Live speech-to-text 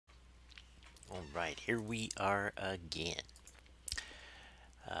All right, here we are again.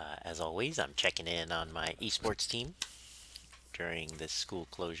 As always, I'm checking in on my esports team during this school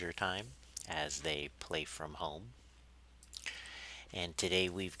closure time as they play from home. And today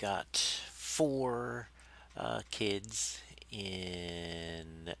we've got four kids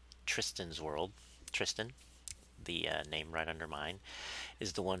in Tristan's world. Tristan, the name right under mine,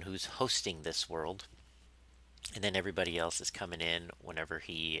 is the one who's hosting this world. And then everybody else is coming in whenever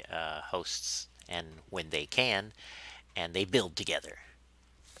he hosts and when they can, and they build together.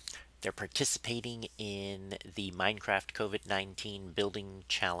 They're participating in the Minecraft COVID-19 building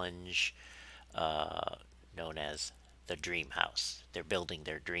challenge uh, known as the Dream House. They're building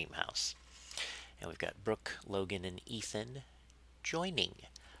their dream house. And we've got Brooke, Logan, and Ethan joining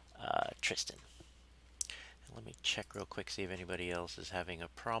Tristan. And let me check real quick, see if anybody else is having a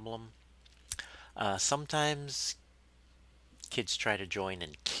problem. Sometimes kids try to join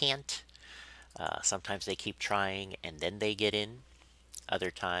and can't. Sometimes they keep trying and then they get in.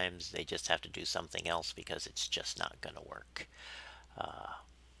 Other times they just have to do something else because it's just not going to work.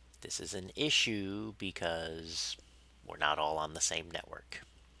 This is an issue because we're not all on the same network.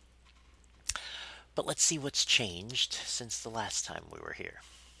 But let's see what's changed since the last time we were here.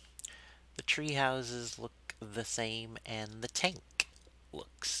 The tree houses look the same and the tank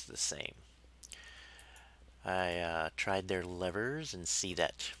looks the same. I tried their levers and see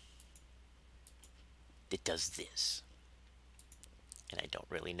that it does this. And I don't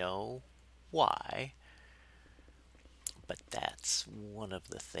really know why, but that's one of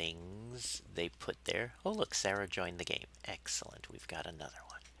the things they put there. Oh, look, Sarah joined the game. Excellent. We've got another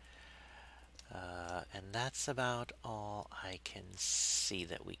one. And that's about all I can see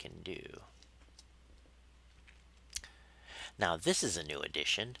that we can do. Now, this is a new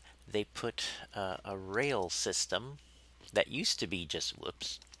addition. They put a rail system that used to be just,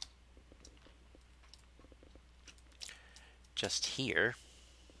 whoops, just here.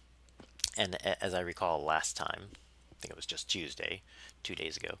 And as I recall last time, I think it was just Tuesday, 2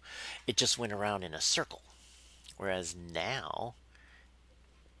 days ago, it just went around in a circle. Whereas now,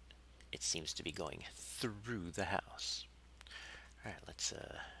 it seems to be going through the house. All right, let's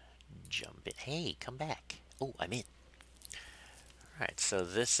jump in. Hey, come back. Oh, I'm in. All right, so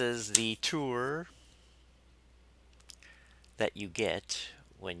this is the tour that you get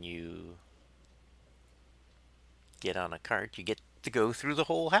when you get on a cart. You get to go through the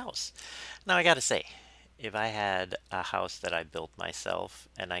whole house. Now, I gotta say, if I had a house that I built myself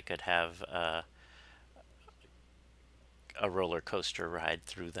and I could have a roller coaster ride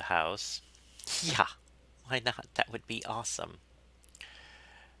through the house, yeah, why not? That would be awesome.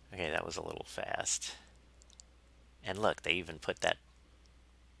 Okay, that was a little fast. And look, they even put that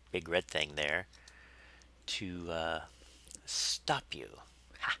big red thing there to stop you.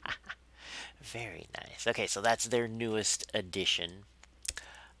 Very nice. Okay, so that's their newest addition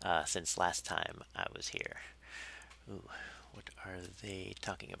since last time I was here. Ooh, what are they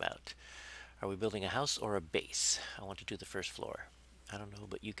talking about? Are we building a house or a base? I want to do the first floor. I don't know,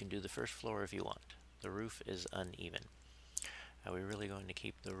 but you can do the first floor if you want. The roof is uneven. Are we really going to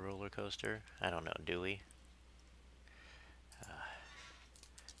keep the roller coaster? I don't know, do we?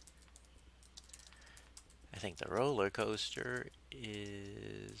 I think the roller coaster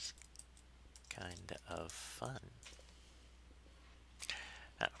is kind of fun.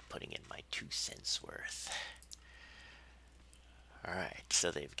 I'm putting in my 2 cents worth. Alright, so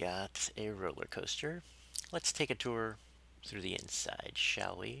they've got a roller coaster. Let's take a tour through the inside,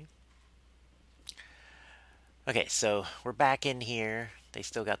 shall we? Okay, so we're back in here. They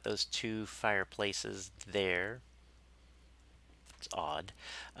still got those two fireplaces there. It's odd.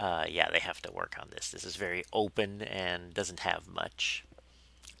 Yeah, they have to work on this. This is very open and doesn't have much.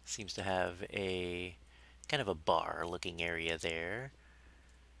 Seems to have a kind of a bar looking area there.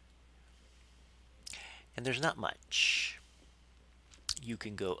 And there's not much. You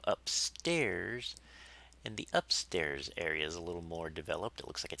can go upstairs, and the upstairs area is a little more developed. It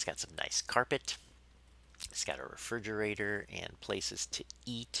looks like it's got some nice carpet. It's got a refrigerator and places to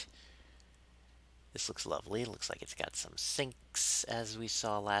eat. This looks lovely. It looks like it's got some sinks, as we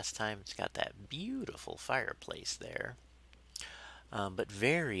saw last time. It's got that beautiful fireplace there, but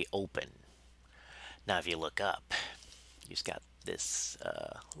very open. Now, if you look up, you've got this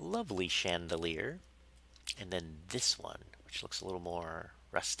lovely chandelier, and then this one, which looks a little more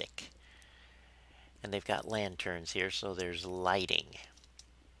rustic. And they've got lanterns here, so there's lighting.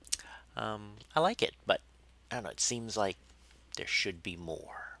 I like it, but I don't know, it seems like there should be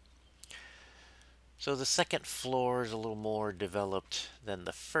more. So the second floor is a little more developed than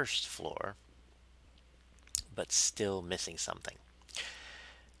the 1st floor, but still missing something.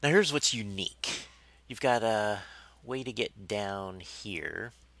 Now here's what's unique. You've got a way to get down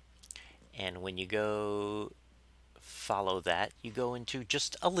here, and when you go follow that, you go into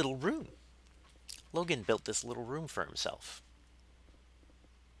just a little room. Logan built this little room for himself.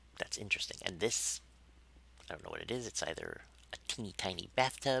 That's interesting. And this, I don't know what it is. It's either a teeny tiny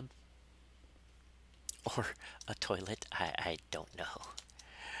bathtub or a toilet. I don't know.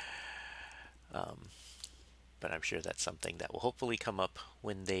 But I'm sure that's something that will hopefully come up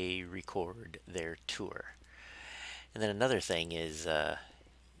when they record their tour. And then another thing is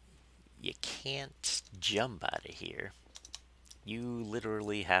you can't jump out of here. You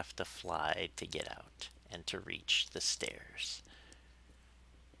literally have to fly to get out and to reach the stairs.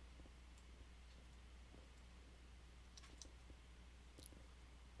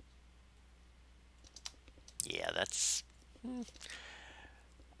 Yeah, that's...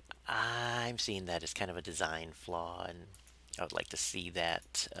 I'm seeing that as kind of a design flaw, and I would like to see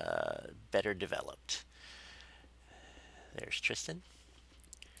that better developed. There's Tristan.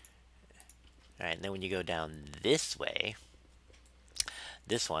 Alright, and then when you go down this way,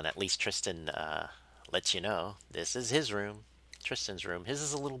 this one, at least Tristan lets you know, this is his room, Tristan's room. His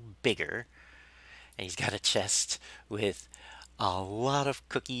is a little bigger, and he's got a chest with a lot of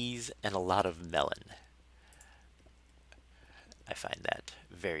cookies and a lot of melon. I find that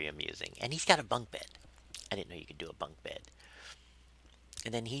very amusing. And he's got a bunk bed. I didn't know you could do a bunk bed.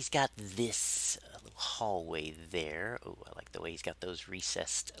 And then he's got this little hallway there. Oh, I like the way he's got those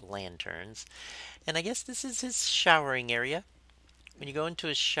recessed lanterns. And I guess this is his showering area. When you go into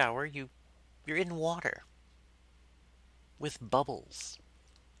his shower, you're in water with bubbles.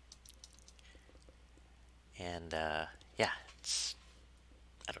 And yeah,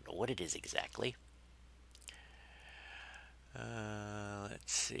 I don't know what it is exactly.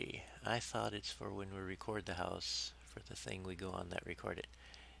 Let's see. I thought it's for when we record the house, for the thing we go on that record it.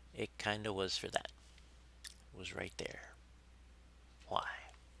 It kind of was for that. It was right there. Why?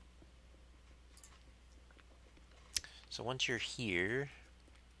 So once you're here...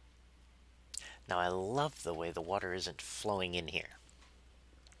 Now I love the way the water isn't flowing in here.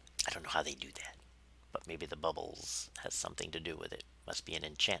 I don't know how they do that, but maybe the bubbles has something to do with it. Must be an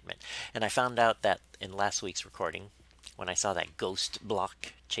enchantment. And I found out that in last week's recording, when I saw that ghost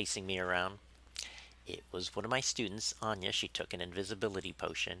block chasing me around, it was one of my students, Anya. She took an invisibility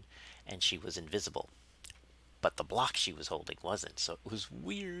potion, and she was invisible. But the block she was holding wasn't, so it was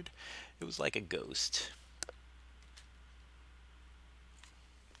weird. It was like a ghost.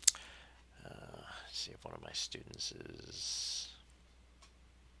 Let's see if one of my students is...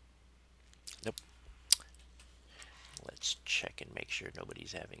 Nope. Let's check and make sure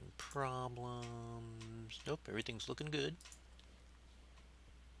nobody's having problems. Nope, everything's looking good.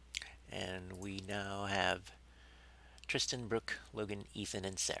 And we now have Tristan, Brooke, Logan, Ethan,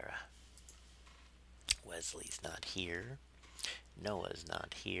 and Sarah. Wesley's not here. Noah's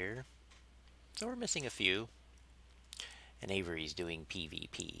not here. So we're missing a few. And Avery's doing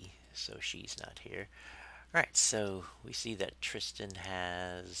PvP, so she's not here. Alright, so we see that Tristan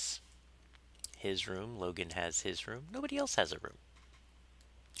has his room. Logan has his room. Nobody else has a room.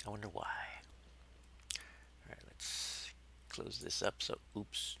 I wonder why. Alright, let's close this up. So,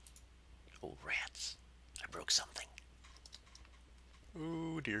 oops. Oh, rats. I broke something.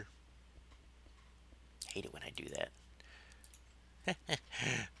 Oh, dear. Hate it when I do that.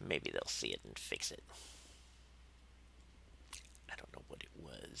 Maybe they'll see it and fix it. I don't know what it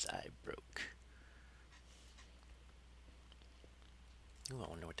was I broke. Ooh, I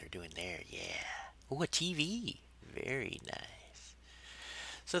wonder what they're doing there. Yeah. Ooh, a TV. Very nice.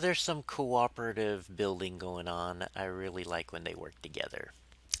 So there's some cooperative building going on. I really like when they work together.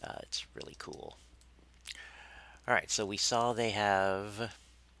 It's really cool. Alright, so we saw they have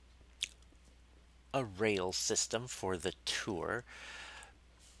a rail system for the tour,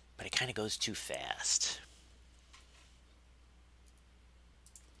 but it kind of goes too fast.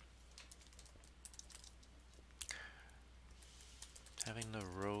 Having the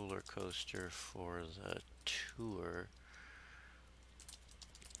roller coaster for the tour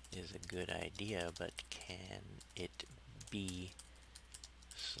is a good idea, but can it be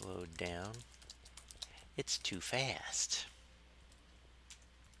slowed down? It's too fast.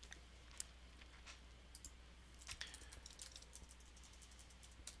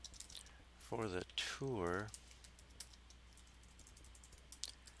 For the tour,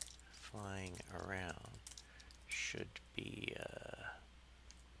 flying around should be,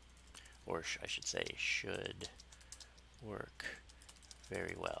 or I should say, should work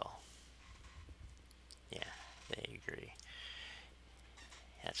very well. Yeah, they agree.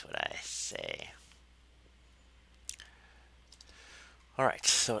 That's what I say. Alright,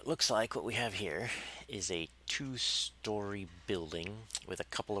 so it looks like what we have here is a two-story building with a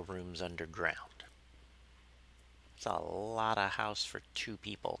couple of rooms underground. It's a lot of house for two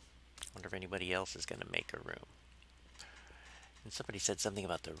people. Wonder if anybody else is going to make a room. And somebody said something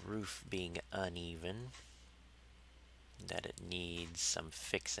about the roof being uneven, that it needs some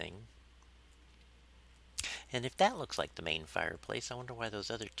fixing. And if that looks like the main fireplace, I wonder why those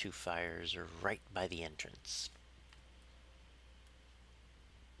other two fires are right by the entrance.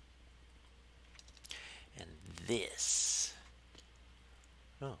 And this.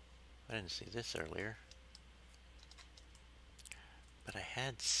 Oh, I didn't see this earlier. But I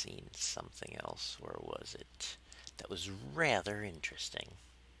had seen something else. Where was it? That was rather interesting.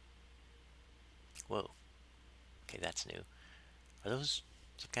 Whoa. Okay, that's new. Are those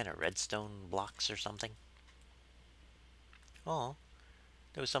some kind of redstone blocks or something? Oh,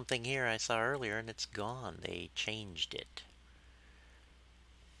 there was something here I saw earlier and it's gone. They changed it.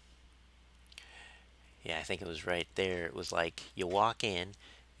 Yeah, I think it was right there. It was like you walk in,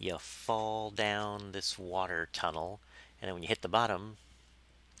 you fall down this water tunnel, and then when you hit the bottom,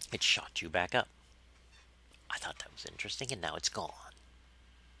 it shot you back up. I thought that was interesting, and now it's gone.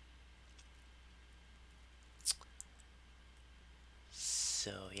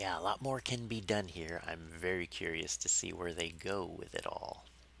 So, yeah, a lot more can be done here. I'm very curious to see where they go with it all.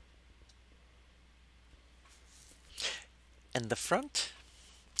 And the front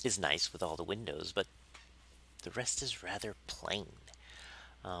is nice with all the windows, but the rest is rather plain.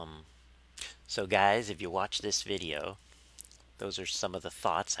 So guys, if you watch this video, those are some of the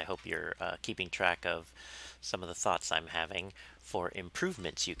thoughts. I hope you're keeping track of some of the thoughts I'm having for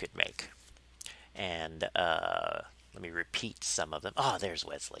improvements you could make. And let me repeat some of them. Oh, there's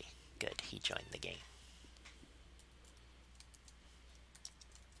Wesley. Good, he joined the game.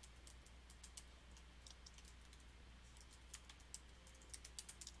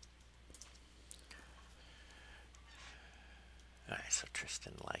 Alright, so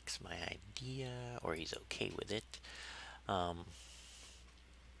Tristan likes my idea, or he's okay with it.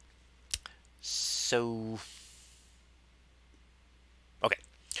 So, okay.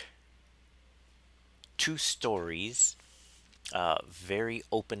 2 stories, very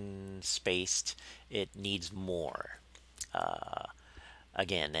open spaced. It needs more.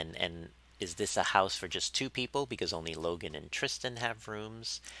 Again, and is this a house for just two people? Because only Logan and Tristan have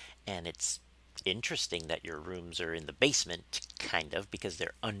rooms, and it's interesting that your rooms are in the basement, kind of, because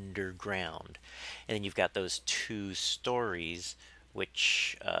they're underground. And then you've got those 2 stories,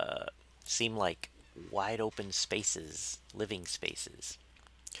 which seem like wide open spaces, living spaces.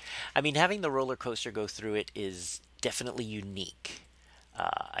 I mean, having the roller coaster go through it is definitely unique.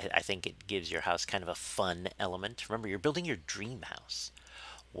 I think it gives your house kind of a fun element. Remember, you're building your dream house.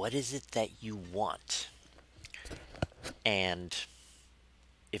 What is it that you want? And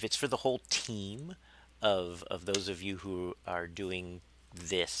if it's for the whole team of those of you who are doing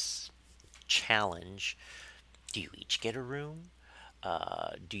this challenge, do you each get a room?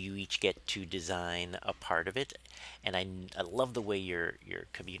 Do you each get to design a part of it? And I love the way you're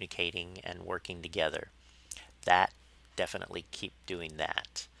communicating and working together. That definitely keep doing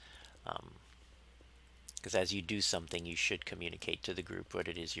that. Because as you do something, you should communicate to the group what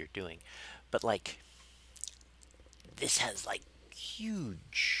it is you're doing. But like, this has like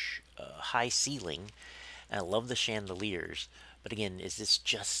huge high ceiling, and I love the chandeliers. But again, is this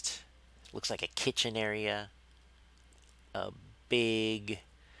just looks like a kitchen area, a big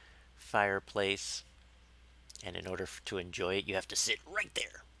fireplace, and in order to enjoy it, you have to sit right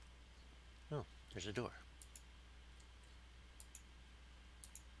there. Oh, there's a door.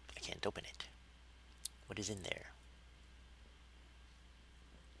 I can't open it. What is in there?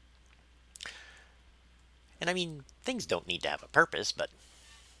 And I mean, things don't need to have a purpose, but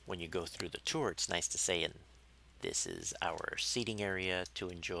when you go through the tour, it's nice to say, and this is our seating area to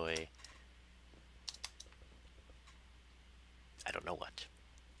enjoy. I don't know what.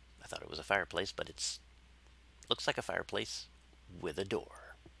 I thought it was a fireplace, but it's looks like a fireplace with a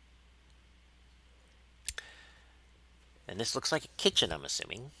door. And this looks like a kitchen, I'm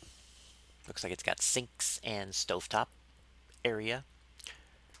assuming. Looks like it's got sinks and stovetop area.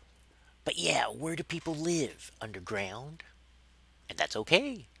 But yeah, where do people live? Underground? And that's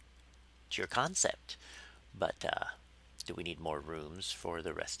okay. It's your concept. But do we need more rooms for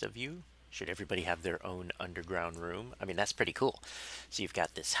the rest of you? Should everybody have their own underground room? I mean, that's pretty cool. So you've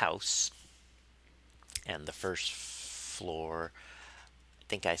got this house, and the first floor, I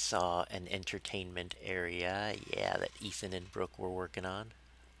think I saw an entertainment area, yeah, that Ethan and Brooke were working on.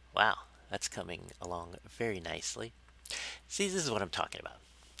 Wow, that's coming along very nicely. See, this is what I'm talking about.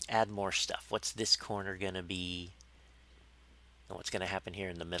 Add more stuff. What's this corner gonna be? And what's going to happen here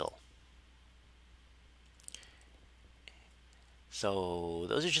in the middle? So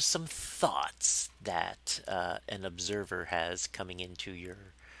those are just some thoughts that an observer has coming into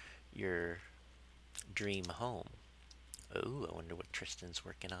your dream home. Oh, I wonder what Tristan's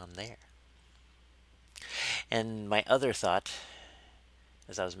working on there. And my other thought,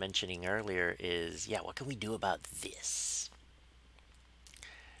 as I was mentioning earlier, is yeah, what can we do about this?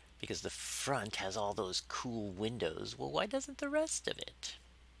 Because the front has all those cool windows. Well, why doesn't the rest of it?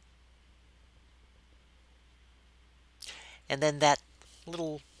 And then that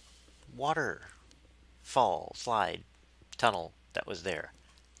little waterfall slide tunnel that was there.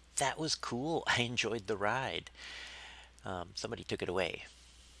 That was cool. I enjoyed the ride. Somebody took it away.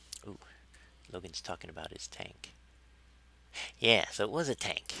 Ooh, Logan's talking about his tank. Yeah, so it was a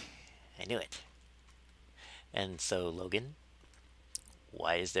tank. I knew it. And so, Logan,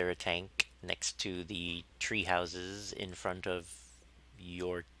 why is there a tank next to the tree houses in front of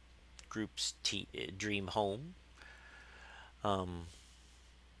your group's dream home? I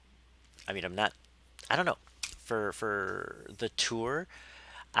mean, I don't know. For the tour,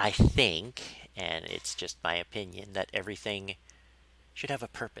 I think, and it's just my opinion, that everything should have a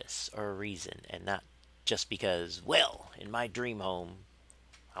purpose or a reason, and not just because, well, in my dream home,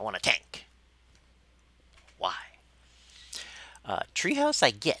 I want a tank. Why? Treehouse,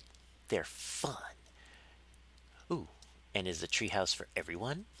 I get. They're fun. Ooh, and is the treehouse for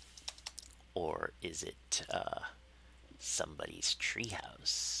everyone? Or is it somebody's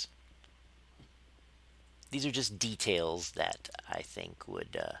treehouse? These are just details that I think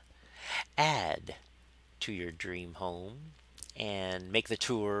would add to your dream home and make the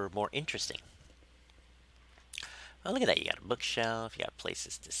tour more interesting. Oh, look at that. You got a bookshelf, you got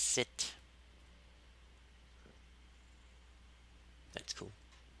places to sit. That's cool.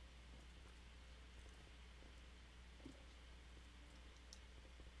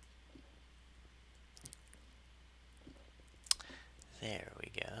 There we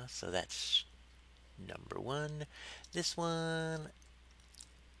go. So that's number one. This one,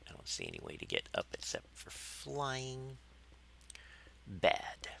 I don't see any way to get up except for flying.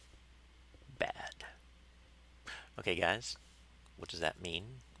 Bad. Bad. Okay, guys. What does that mean?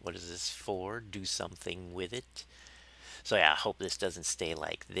 What is this for? Do something with it. So yeah, I hope this doesn't stay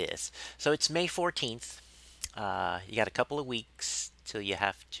like this. So it's May 14th. You got a couple of weeks till you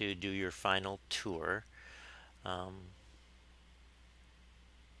have to do your final tour. So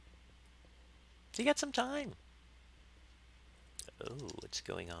you got some time. Oh, what's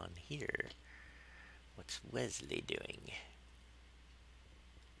going on here? What's Wesley doing?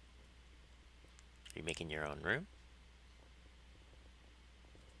 Are you making your own room?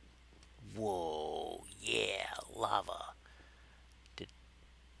 Whoa, yeah, lava. Did,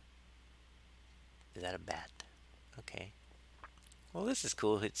 is that a bat? Okay. Well, this is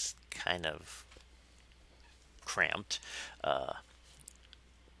cool. It's kind of cramped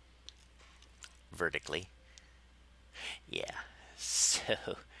vertically. Yeah,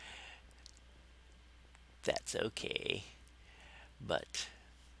 so that's okay. But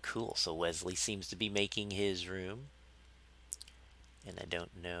cool. So Wesley seems to be making his room. And I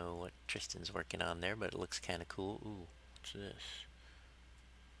don't know what Tristan's working on there, but it looks kind of cool. Ooh, what's this?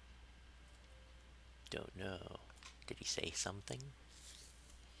 Don't know. Did he say something?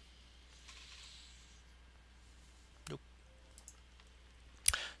 Nope.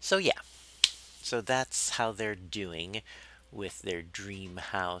 So yeah. So that's how they're doing with their dream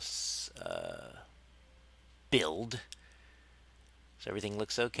house build. So everything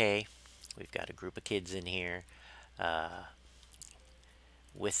looks okay. We've got a group of kids in here.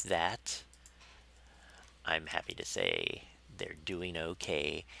 With that, I'm happy to say they're doing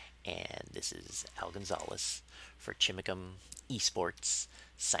okay. And this is Al Gonzalez for Chimacum Esports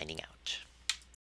signing out.